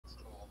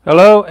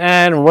Hello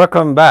and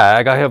welcome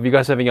back. I hope you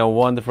guys are having a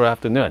wonderful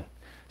afternoon.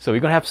 So we're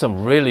gonna have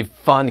some really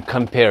fun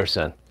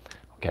comparison.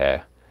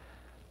 Okay,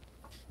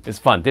 it's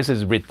fun. This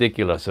is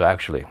ridiculous. So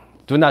actually,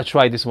 do not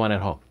try this one at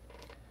home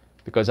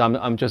because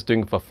I'm just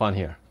doing it for fun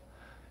here.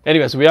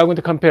 Anyways, we are going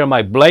to compare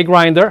my blade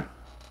grinder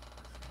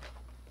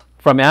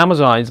from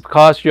Amazon. It's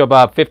cost you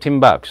about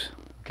 15 bucks.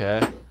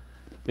 Okay,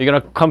 we're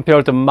gonna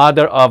compare the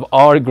mother of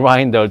our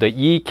grinder, the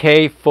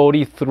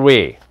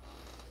EK43.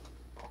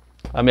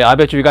 I mean, I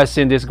bet you guys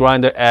seen this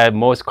grinder at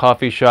most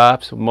coffee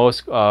shops,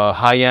 most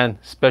high-end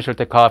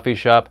specialty coffee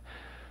shop.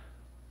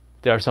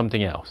 They are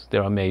something else.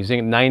 They're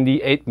amazing.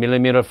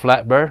 98mm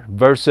flat burr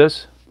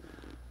versus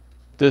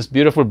this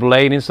beautiful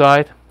blade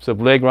inside. So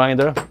blade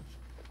grinder.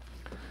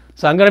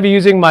 So I'm going to be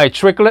using my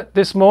Tricolpate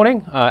this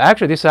morning.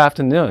 Actually, this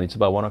afternoon. It's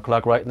about 1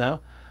 o'clock right now.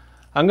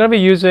 I'm going to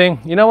be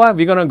using, you know what?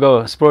 We're going to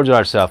go splurge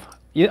ourselves.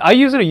 I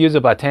usually use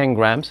about 10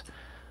 grams.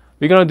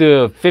 We're going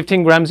to do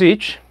 15 grams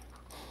each.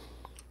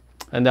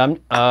 And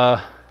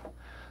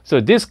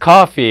so this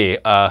coffee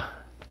had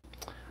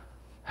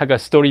a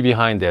story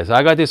behind this.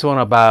 I got this one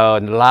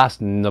about last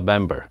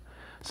November.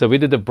 So we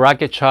did the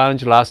bracket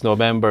challenge last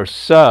November.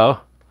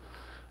 So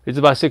it's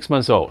about 6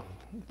 months old.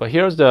 But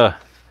here's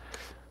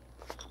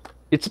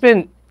it's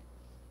been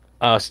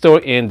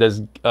stored in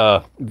this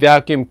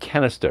vacuum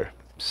canister.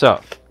 So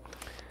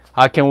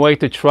I can't wait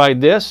to try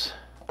this.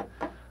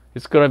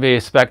 It's gonna be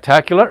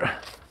spectacular.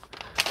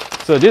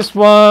 So this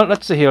one,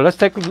 let's see here. Let's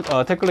take a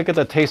look at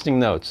the tasting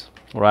notes,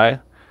 right?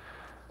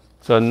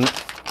 So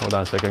hold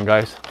on a second,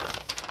 guys.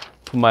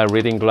 Put my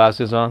reading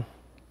glasses on.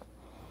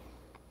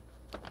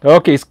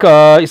 Okay, it's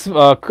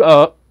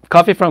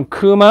coffee from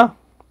Kuma,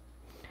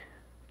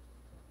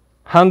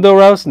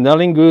 Honduras,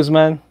 Nelly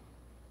Guzman,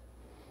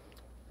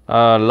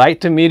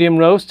 light to medium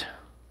roast.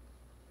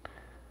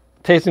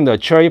 Tasting the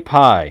cherry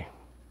pie,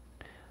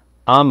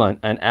 almond,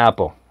 and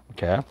apple.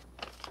 Okay,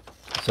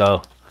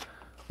 so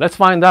let's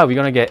find out if we're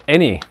gonna get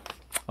any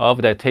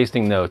of the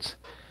tasting notes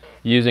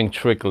using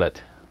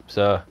Tricolpate.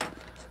 So,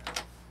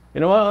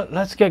 you know what?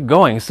 Let's get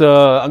going.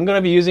 So I'm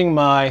gonna be using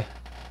my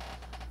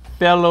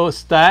fellow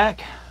stack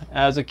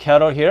as a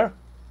kettle here,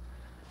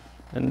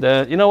 and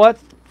you know what?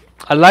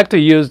 I like to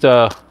use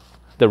the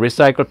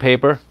recycled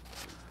paper.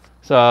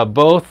 So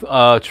both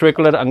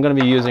Tricolpate, I'm gonna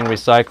be using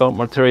recycled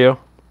material,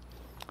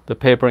 the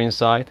paper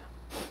inside.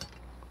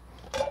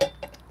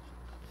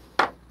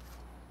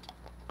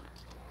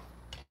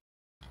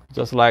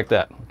 Just like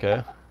that,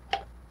 okay?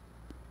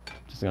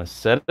 Just gonna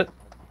set it.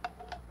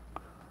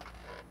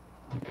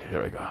 Okay,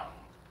 here we go.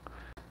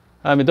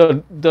 I mean,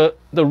 the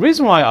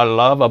reason why I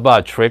love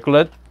about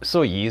Tricolpate,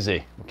 so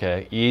easy,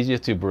 okay? Easy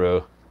to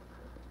brew.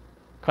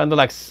 Kind of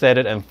like set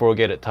it and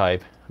forget it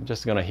type. I'm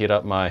just gonna heat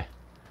up my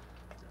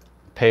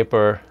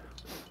paper,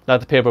 not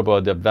the paper,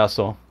 but the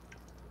vessel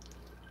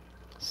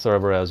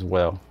server as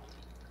well.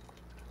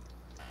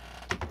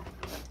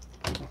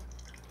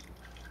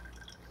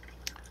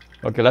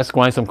 Okay, let's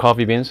grind some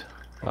coffee beans.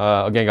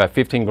 Again, got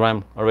 15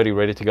 grams already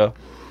ready to go.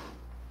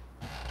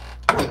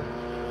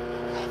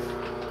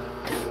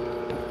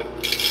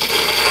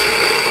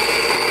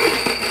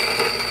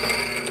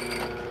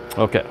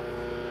 Okay.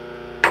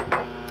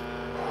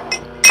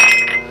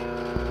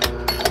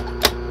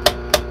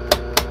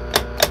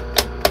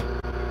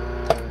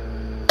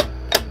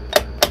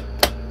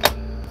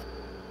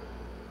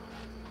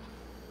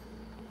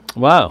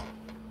 Wow.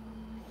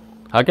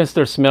 I can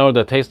still smell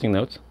the tasting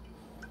notes.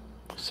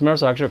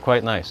 Smells actually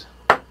quite nice.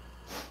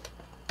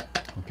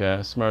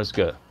 Okay, smells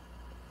good.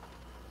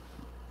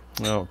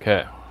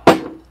 Okay.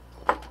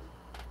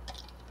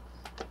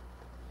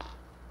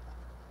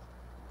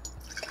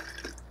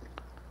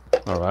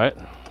 All right.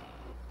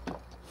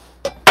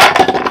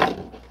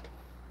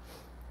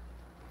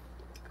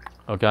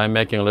 Okay, I'm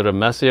making a little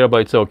mess here,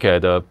 but it's okay.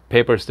 The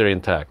paper is still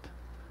intact.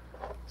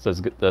 So it's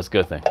good. That's a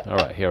good thing. All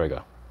right, here we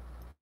go.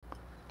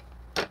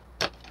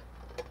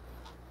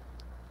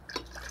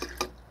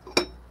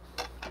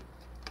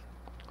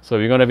 So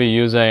we're going to be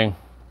using,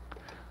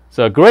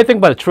 so a great thing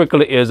about the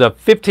Tricolpate is a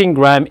 15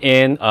 gram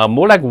in,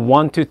 more like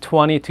 1 to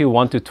 20 to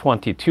 1 to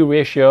 22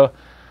 ratio.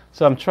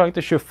 So I'm trying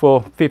to shoot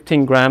for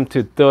 15 gram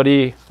to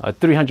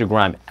 300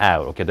 gram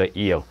out. Okay, the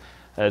yield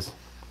is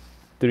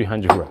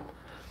 300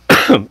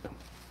 gram.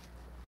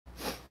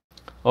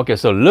 Okay,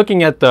 so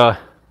looking at so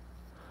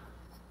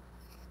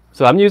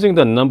I'm using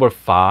the number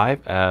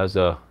 5 as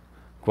a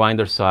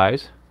grinder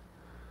size.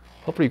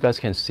 Hopefully you guys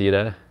can see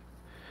that.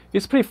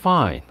 It's pretty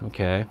fine,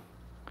 okay.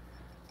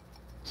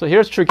 So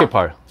here's the tricky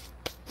part.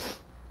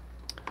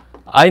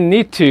 I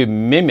need to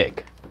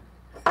mimic.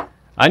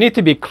 I need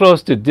to be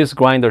close to this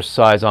grinder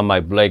size on my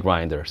blade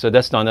grinder. So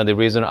that's another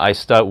reason I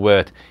start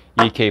with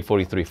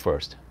EK43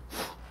 first.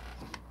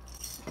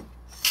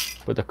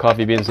 Put the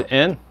coffee beans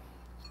in.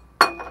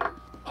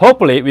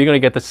 Hopefully we're gonna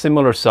get the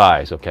similar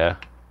size, okay?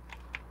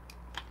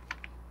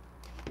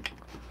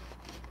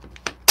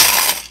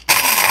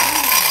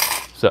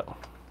 So.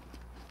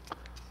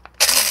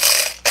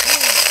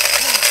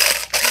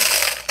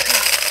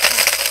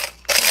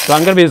 So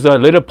I'm going to be a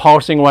little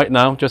pausing right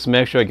now, just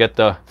make sure I get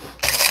the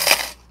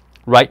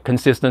right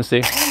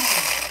consistency.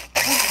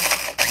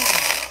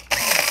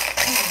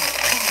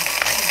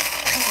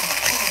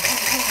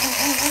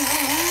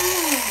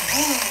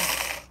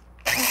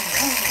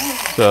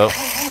 So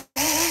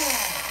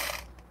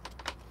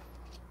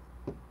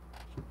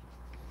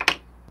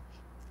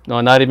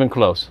no, not even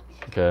close.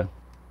 Okay.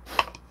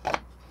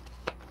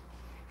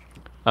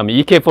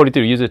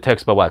 EK43 usually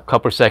takes about what,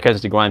 couple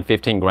seconds to grind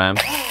 15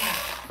 grams.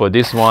 For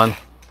this one,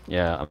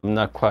 yeah, I'm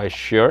not quite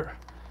sure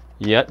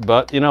yet,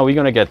 but you know, we're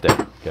gonna get there.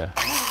 Okay.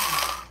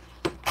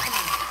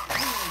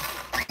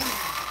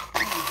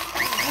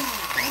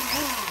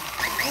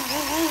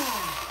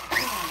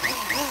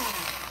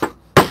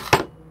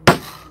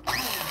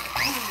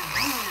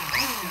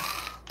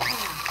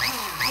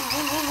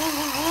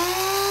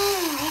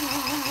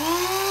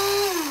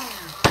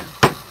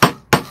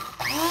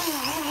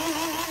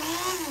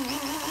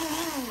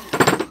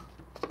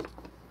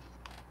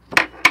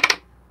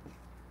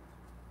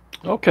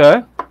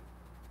 Okay.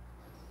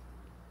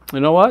 You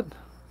know what?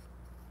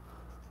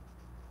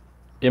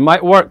 It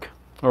might work.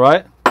 All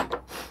right.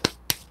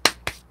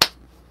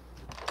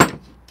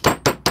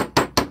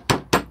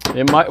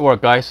 It might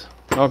work, guys.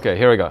 Okay,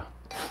 here we go.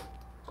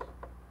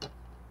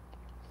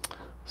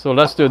 So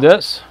let's do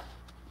this.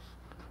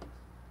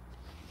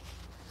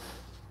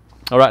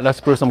 All right, let's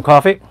brew some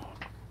coffee.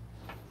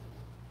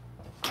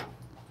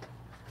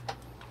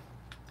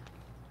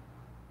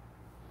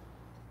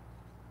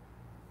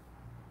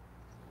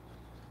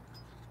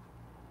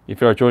 If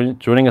you're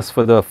joining us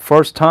for the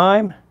first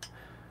time,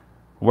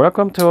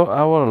 welcome to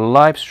our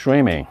live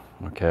streaming.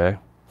 Okay.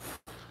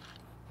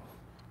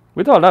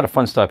 We do a lot of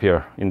fun stuff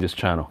here in this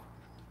channel.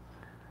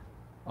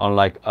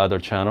 Unlike other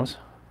channels,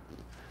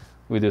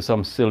 we do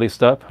some silly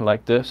stuff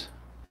like this.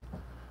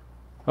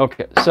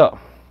 Okay, so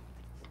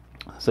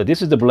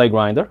this is the blade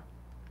grinder.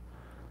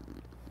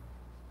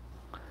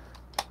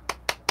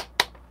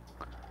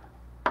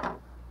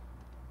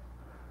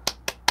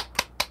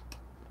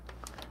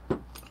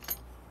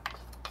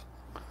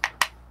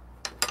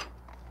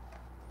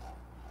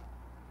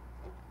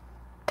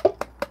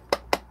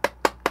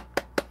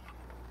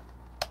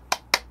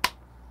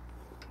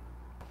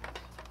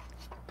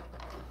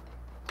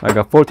 I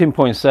got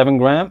 14.7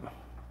 gram.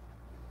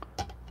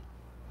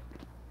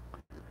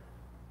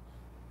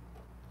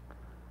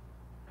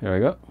 Here we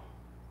go.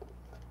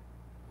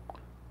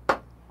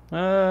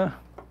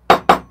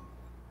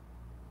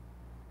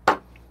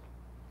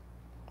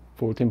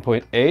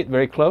 14.8,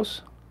 very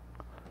close.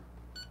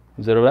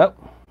 Zero out.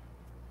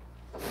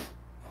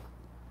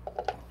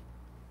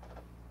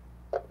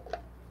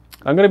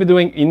 I'm going to be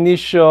doing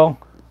initial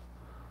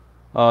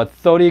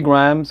 30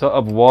 grams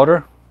of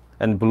water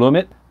and bloom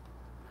it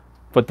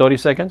for 30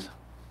 seconds.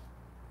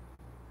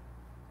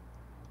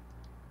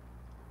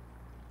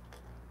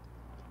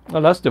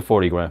 Well, let's do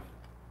 40 gram.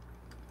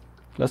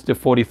 Let's do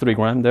 43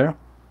 gram there.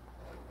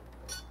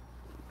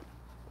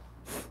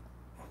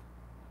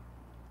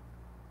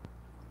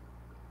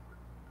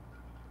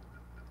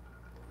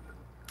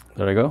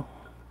 There we go.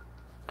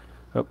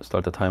 Oh,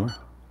 start the timer.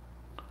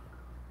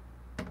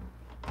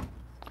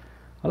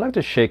 I like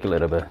to shake a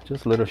little bit,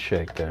 just a little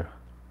shake there.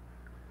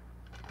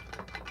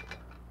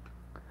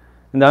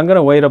 And I'm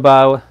gonna wait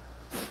about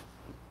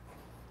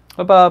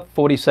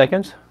 40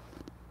 seconds.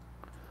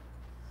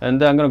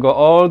 And then I'm gonna go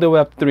all the way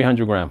up to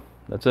 300 gram.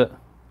 That's it.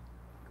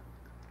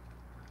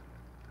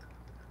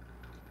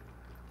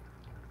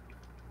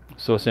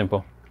 So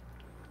simple.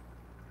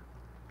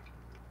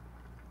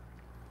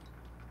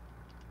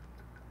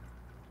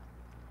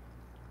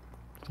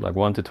 It's like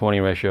 1:20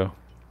 ratio.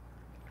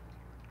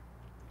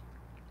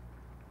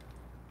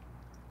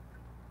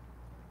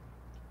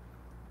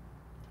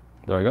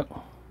 There we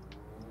go.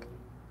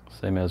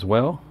 Same as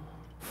well.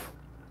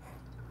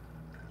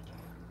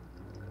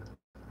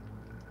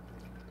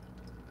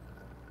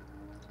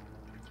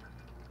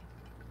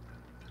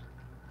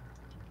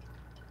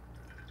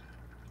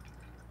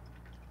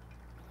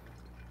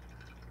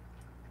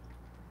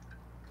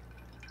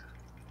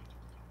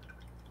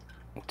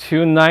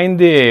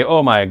 $2.90.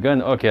 Oh my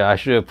goodness. Okay, I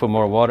should put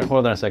more water.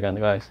 Hold on a second,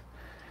 guys.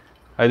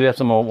 I do have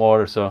some more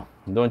water, so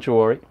don't you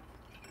worry.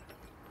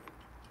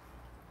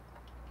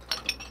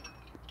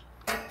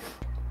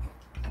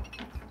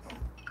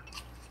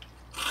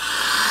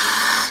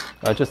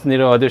 I just need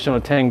an additional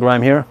 10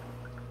 gram here.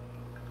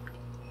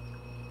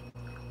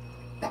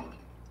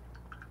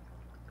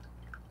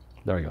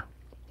 There we go.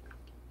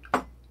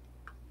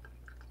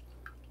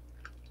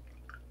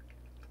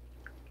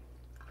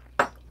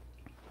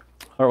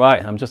 All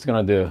right, I'm just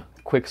gonna do a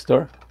quick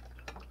stir.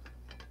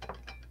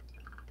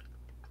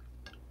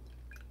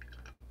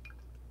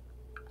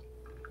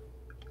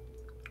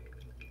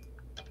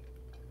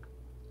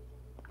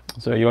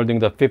 So you're doing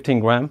the 15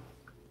 gram.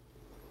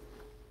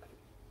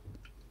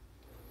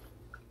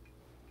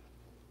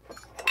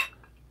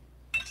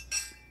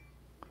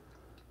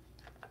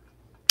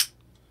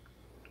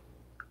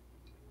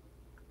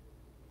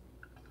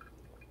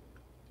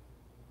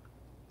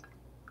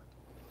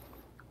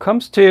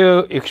 Comes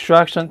to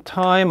extraction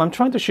time, I'm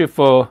trying to shoot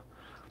for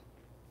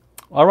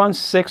around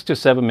 6 to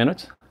 7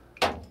 minutes.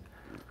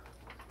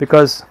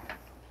 because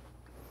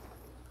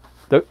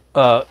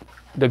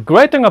the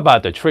great thing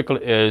about the trickle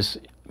is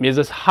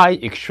it's high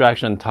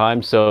extraction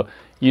time, so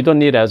you don't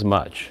need as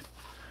much.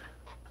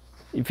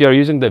 If you're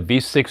using the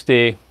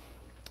V60,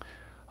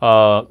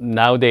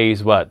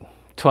 nowadays, what,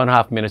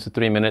 2.5 minutes to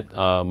 3 minute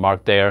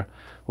mark there.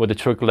 With the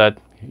tricklet,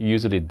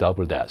 usually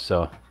double that.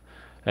 So,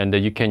 and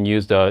then you can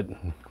use the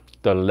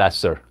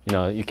lesser,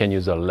 you can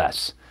use the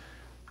less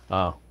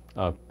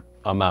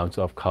amounts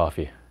of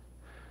coffee.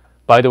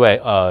 By the way,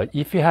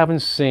 if you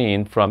haven't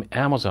seen from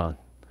Amazon,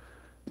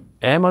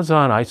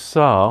 I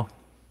saw,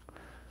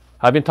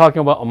 I've been talking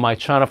about on my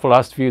channel for the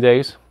last few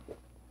days,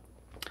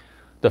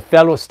 the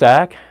fellow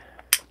stack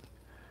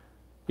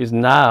is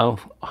now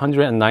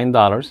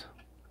 $109.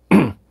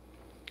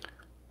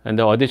 And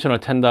the additional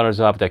 $10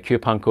 off that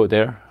coupon code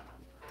there,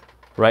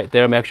 right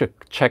there, make sure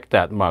check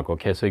that mark,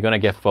 okay? So you're gonna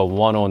get for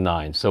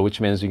 $109, so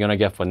which means you're gonna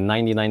get for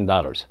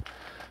 $99.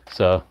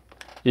 So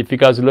if you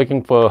guys are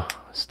looking for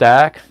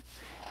stack,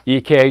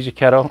 EK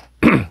kettle,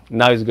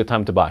 now is a good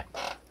time to buy,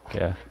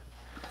 okay?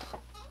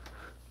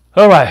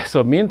 All right,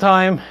 so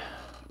meantime,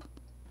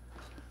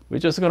 we're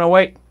just gonna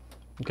wait,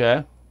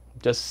 okay?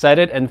 Just set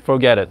it and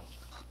forget it.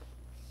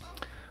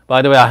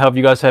 By the way, I hope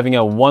you guys are having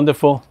a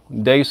wonderful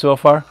day so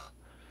far.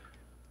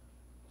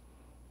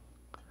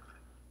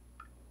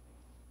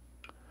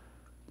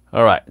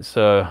 All right,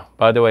 so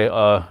by the way,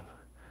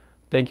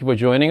 thank you for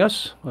joining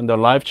us on the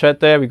live chat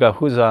there. We got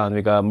who's on?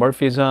 We got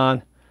Murphy's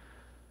on,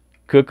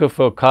 Cooker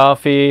for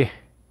Coffee,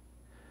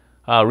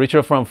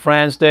 Richard from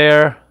France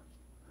there.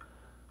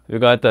 We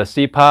got the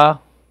Sipa.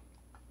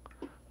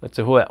 Let's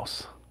see who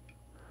else.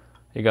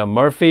 You got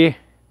Murphy.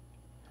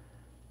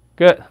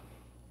 Good.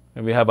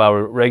 And we have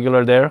our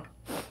regular there.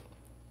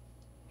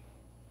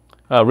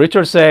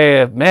 Richard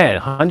say, man,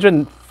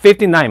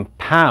 159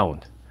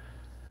 pound.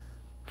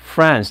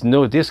 France,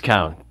 no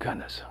discount.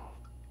 Goodness.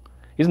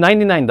 It's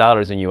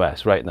 $99 in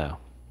US right now.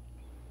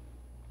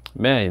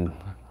 Man,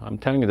 I'm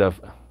telling you, the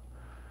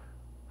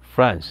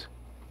France.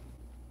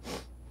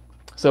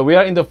 So we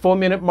are in the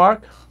 4-minute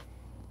mark.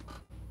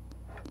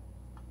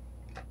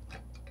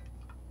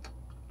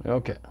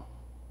 Okay.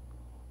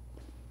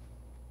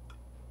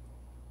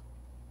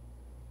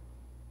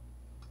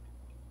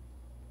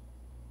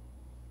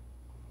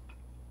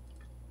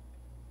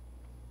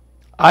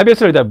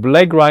 Obviously, the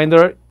blade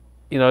grinder,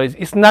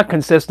 it's not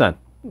consistent.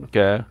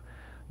 Okay,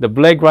 the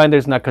blade grinder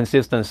is not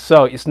consistent,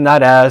 so it's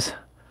not as.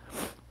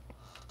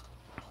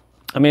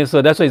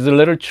 So that's why it's a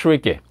little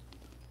tricky.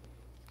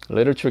 A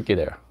little tricky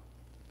there.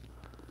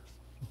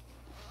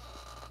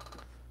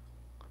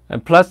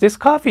 And plus, this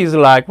coffee is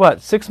like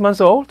what, 6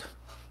 months old?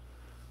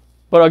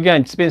 But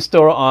again, it's been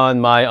stored on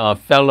my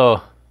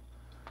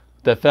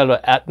the fellow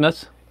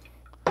Atmos,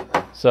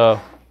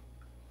 so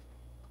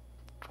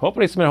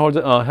hopefully it's been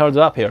held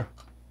up here.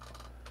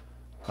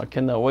 I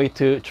cannot wait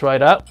to try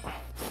it out.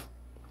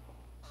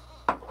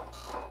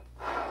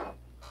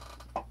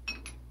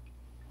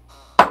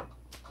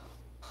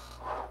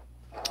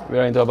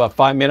 We're into about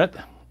 5 minutes.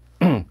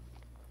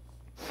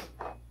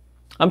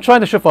 I'm trying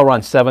to shoot for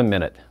around 7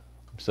 minutes.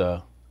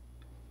 So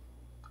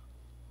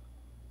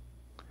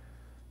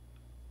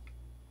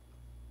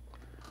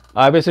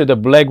obviously the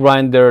blade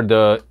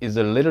grinder is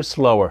a little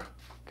slower.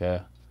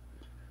 Okay,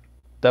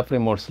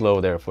 definitely more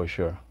slow there for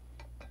sure.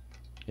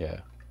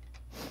 Yeah.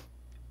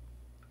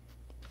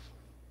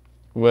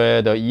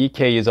 Where the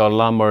EK is a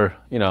lot more,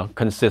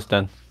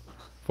 consistent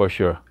for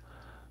sure.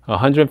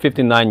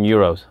 159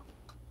 euros.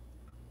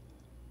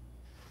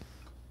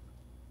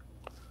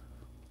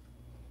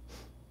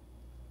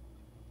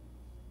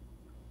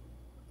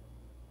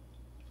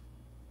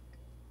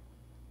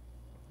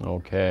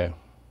 Okay.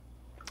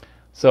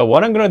 So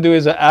what I'm gonna do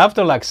is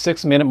after like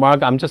 6-minute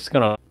mark, I'm just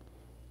gonna,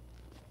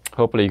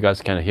 hopefully you guys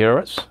can hear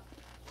us.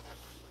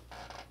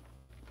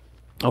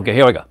 Okay,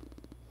 here we go.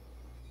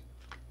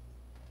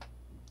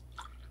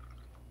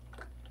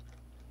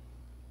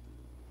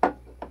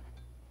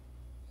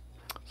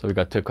 So we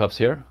got 2 cups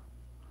here.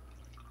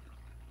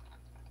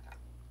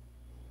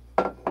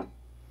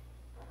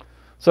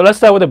 So let's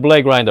start with the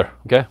blade grinder,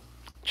 okay?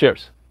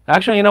 Cheers.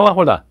 Actually, you know what?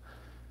 Hold on.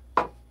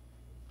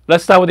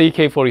 Let's start with the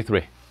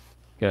EK43.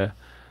 Okay.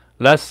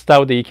 Let's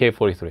start with the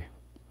EK43.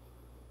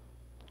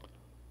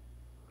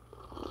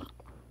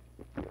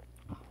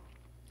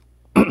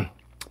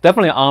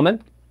 Definitely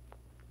almond.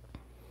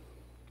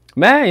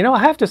 Man, I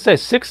have to say,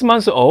 6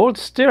 months old,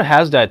 still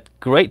has that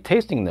great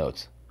tasting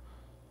notes.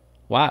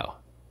 Wow.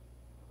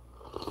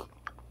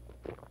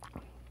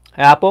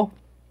 Apple,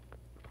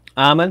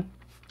 almond,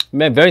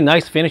 man, very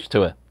nice finish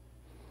to it.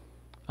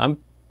 I'm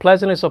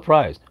pleasantly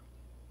surprised.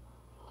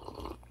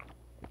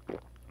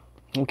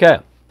 Okay,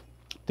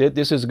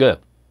 this is good.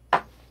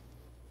 How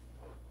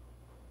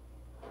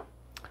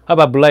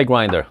about blade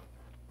grinder?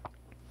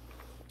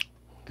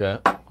 Okay,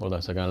 hold on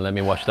a second. Let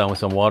me wash down with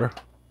some water.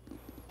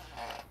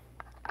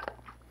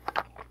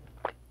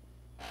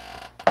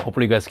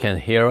 Hopefully you guys can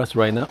hear us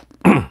right now.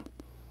 Here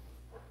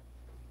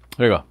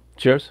you go.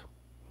 Cheers.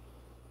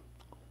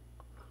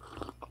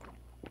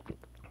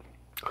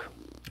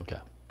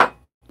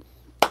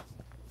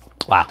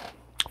 Wow,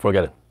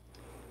 forget it.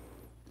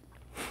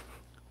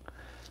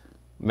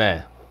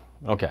 Man,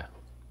 okay.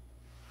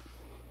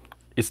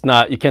 It's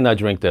not, you cannot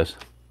drink this.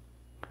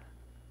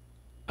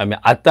 I mean,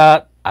 I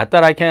thought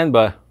I can,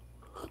 but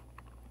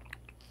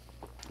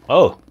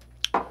oh,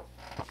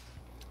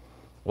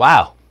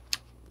 wow.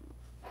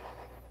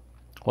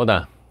 Hold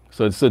on.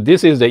 So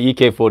this is the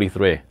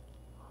EK43.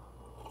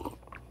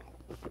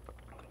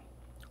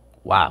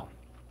 Wow.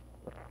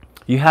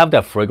 You have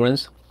that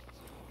fragrance.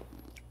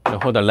 Now,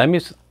 hold on. Let me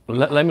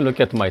look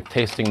at my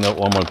tasting note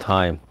one more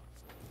time.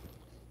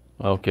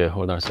 Okay,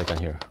 hold on a second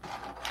here.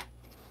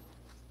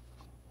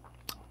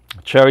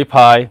 Cherry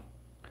pie,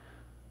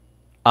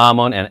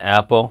 almond and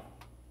apple.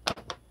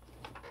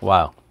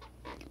 Wow.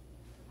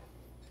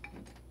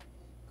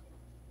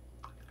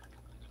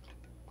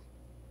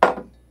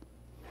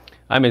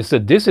 I mean, so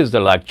this is the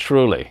like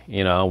truly,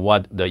 you know,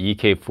 what the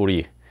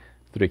EK43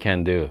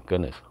 can do.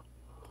 Goodness.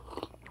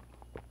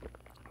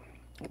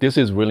 This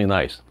is really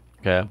nice.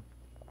 Okay.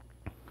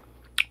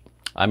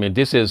 I mean,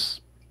 this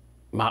is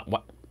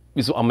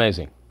it's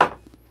amazing.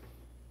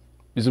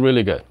 It's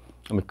really good.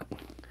 I mean,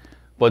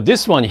 but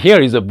this one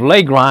here is a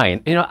blade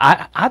grind. You know,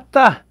 I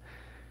thought,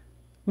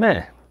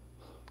 man,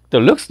 the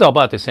looks are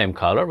about the same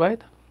color,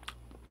 right?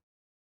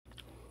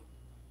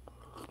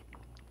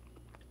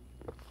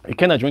 You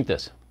cannot drink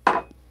this.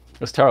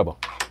 It's terrible.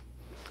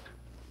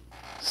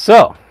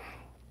 So,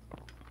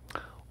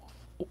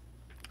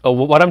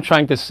 what I'm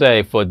trying to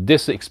say for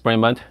this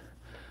experiment,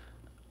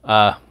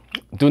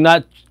 do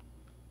not,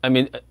 I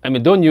mean,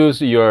 don't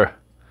use your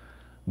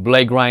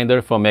blade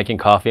grinder for making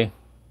coffee.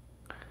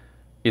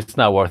 It's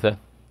not worth it.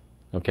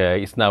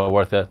 Okay, it's not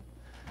worth it.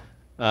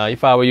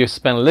 If I were you,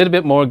 spend a little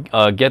bit more.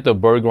 Get the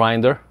bird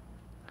grinder.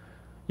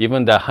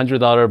 Even the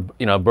 $100,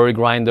 you know, bird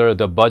grinder,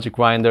 the budget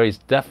grinder is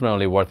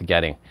definitely worth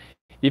getting.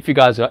 If you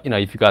guys,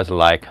 if you guys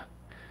like,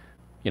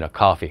 you know,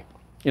 coffee,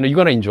 you know, you're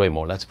gonna enjoy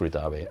more. Let's put it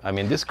that way. I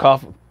mean, this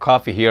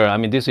coffee here. I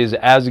mean, this is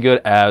as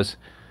good as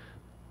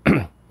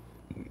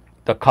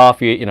the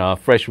coffee, you know,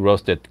 fresh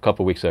roasted a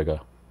couple weeks ago.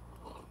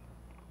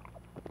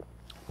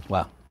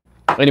 Wow.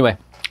 Anyway,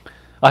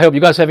 I hope you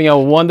guys are having a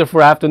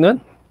wonderful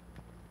afternoon.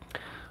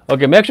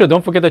 Okay, make sure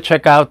don't forget to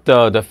check out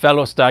the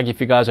fellow stock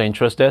if you guys are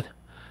interested.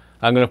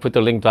 I'm gonna put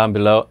the link down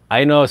below.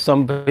 I know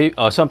some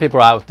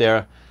people out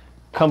there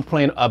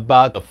complain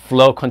about the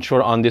flow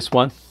control on this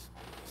one.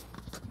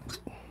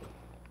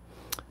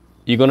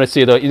 You're gonna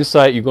see the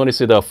inside. You're gonna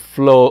see the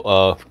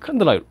flow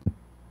kind of like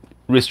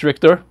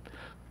restrictor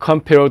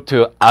compared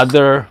to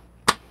other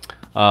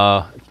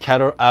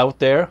kettle out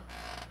there,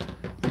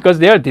 because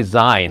they are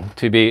designed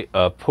to be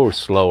poured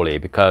slowly.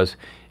 Because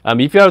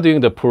if you are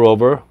doing the pour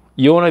over,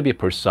 you want to be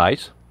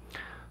precise.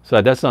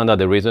 So that's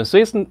another reason. So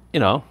it's, you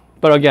know,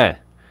 but again,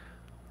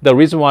 the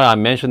reason why I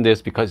mentioned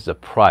this because it's the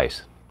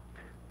price.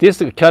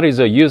 This kettle is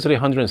usually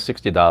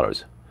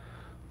 $160.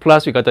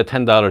 Plus you got the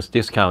 $10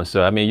 discount.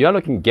 So I mean, you're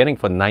getting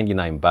for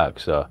 99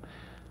 bucks. So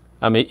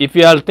I mean, if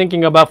you are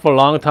thinking about for a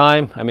long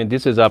time, I mean,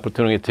 this is an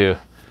opportunity to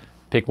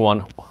pick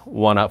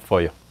one up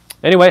for you.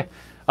 Anyway,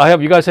 I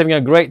hope you guys having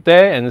a great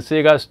day, and see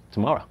you guys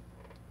tomorrow.